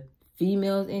into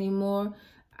females anymore.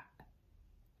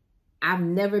 I've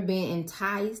never been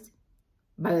enticed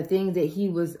by the things that he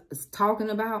was talking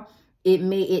about.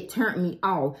 It turned me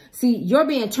off. See, you're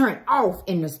being turned off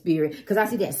in the spirit because I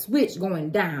see that switch going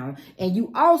down. And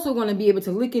you also going to be able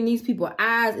to look in these people's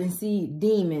eyes and see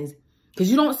demons,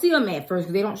 because you don't see them at first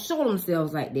because they don't show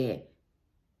themselves like that.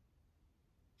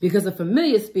 Because a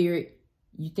familiar spirit,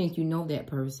 you think you know that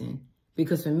person.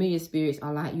 Because familiar spirits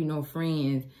are like,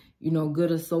 friends,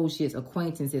 good associates,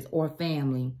 acquaintances, or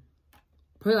family.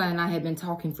 Prilla and I have been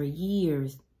talking for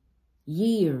years.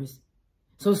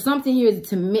 So something here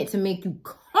is meant to make you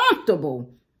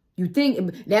comfortable. You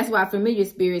think that's why familiar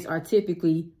spirits are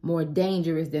typically more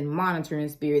dangerous than monitoring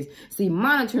spirits. See,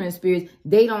 monitoring spirits,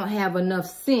 they don't have enough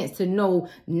sense to know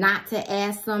not to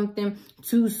ask something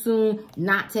too soon,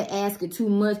 not to ask it too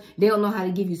much. They don't know how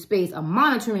to give you space. A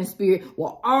monitoring spirit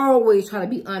will always try to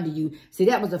be under you. See,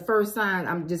 that was the first sign.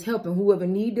 I'm just helping whoever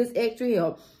need this extra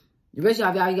help. The rest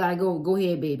of y'all, you gotta go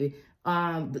ahead, baby.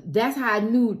 That's how I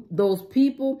knew those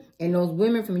people and those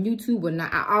women from YouTube were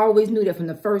not. I always knew that from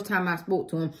the first time I spoke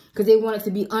to them, because they wanted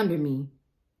to be under me.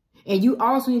 And you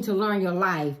also need to learn your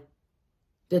life,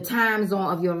 the time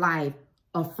zone of your life,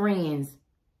 of friends,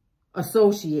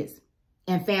 associates,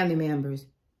 and family members.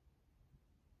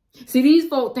 See, these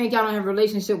folk think y'all don't have a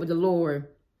relationship with the Lord.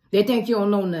 They think you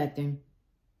don't know nothing.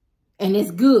 And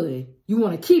it's good. You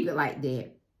want to keep it like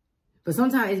that. But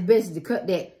sometimes it's best to cut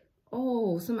that.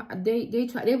 Oh, these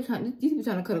people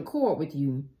trying to cut a cord with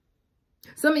you.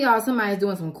 Some of y'all, somebody's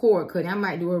doing some cord cutting. I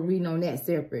might do a reading on that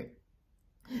separate.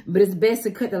 But it's best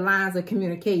to cut the lines of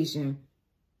communication,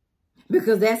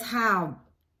 because that's how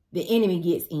the enemy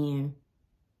gets in.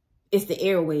 It's the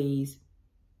airways.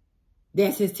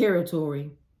 That's his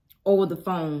territory over the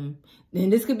phone. Then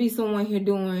this could be someone here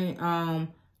doing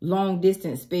long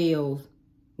distance spells,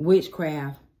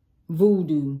 witchcraft,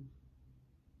 voodoo.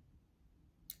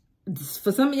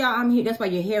 For some of y'all, I'm here. That's why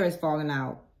your hair is falling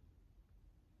out.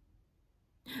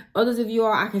 Others of you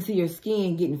all, I can see your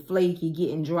skin getting flaky,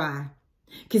 getting dry.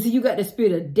 Because see, you got the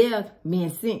spirit of death being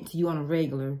sent to you on a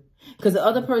regular. Because the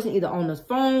other person, either on the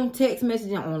phone, text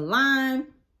messaging, online,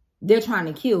 they're trying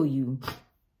to kill you.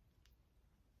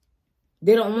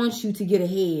 They don't want you to get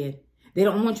ahead. They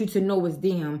don't want you to know it's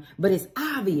them. But it's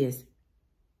obvious.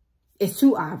 It's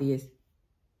too obvious.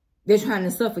 They're trying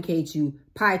to suffocate you.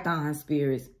 Python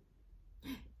spirits.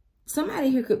 Somebody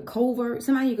here could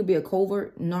be a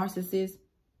covert narcissist.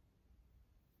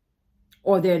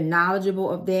 Or they're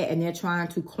knowledgeable of that and they're trying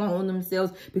to clone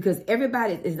themselves, because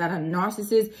everybody is not a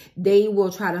narcissist. They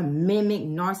will try to mimic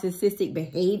narcissistic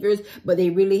behaviors, but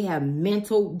they really have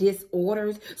mental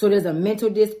disorders. So there's a mental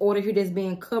disorder here that's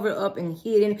being covered up and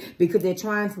hidden because they're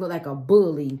trying to look like a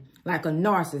bully, like a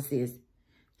narcissist.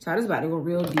 Child, this about to go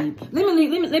real deep. Let me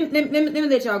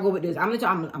let y'all go with this. I'm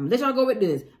gonna let y'all go with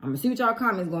this. I'm gonna see what y'all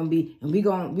comments gonna be, and we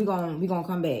gonna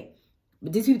come back.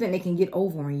 But these people think they can get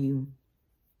over on you.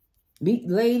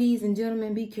 Ladies and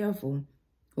gentlemen, be careful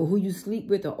with who you sleep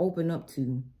with or open up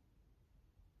to.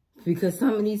 Because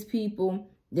some of these people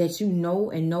that you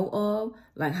know and know of,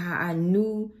 like how I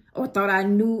knew or thought I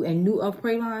knew and knew of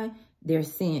Prayline, they're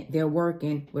sent. They're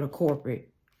working with a corporate.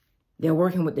 They're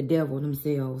working with the devil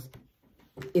themselves.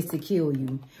 It's to kill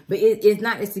you. But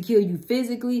it's to kill you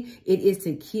physically. It is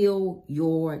to kill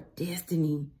your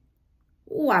destiny.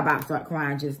 Oh, I'm about to start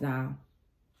crying just now.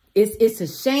 It's to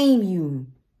shame you.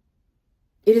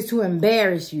 It is to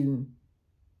embarrass you.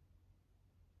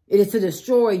 It is to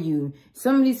destroy you.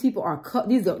 Some of these people are,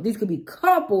 these could be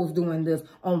couples doing this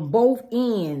on both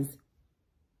ends.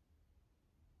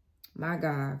 My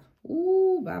God.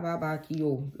 Ooh, bye,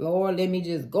 Kio. Lord, let me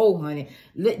just go, honey.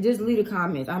 Just leave the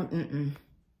comments.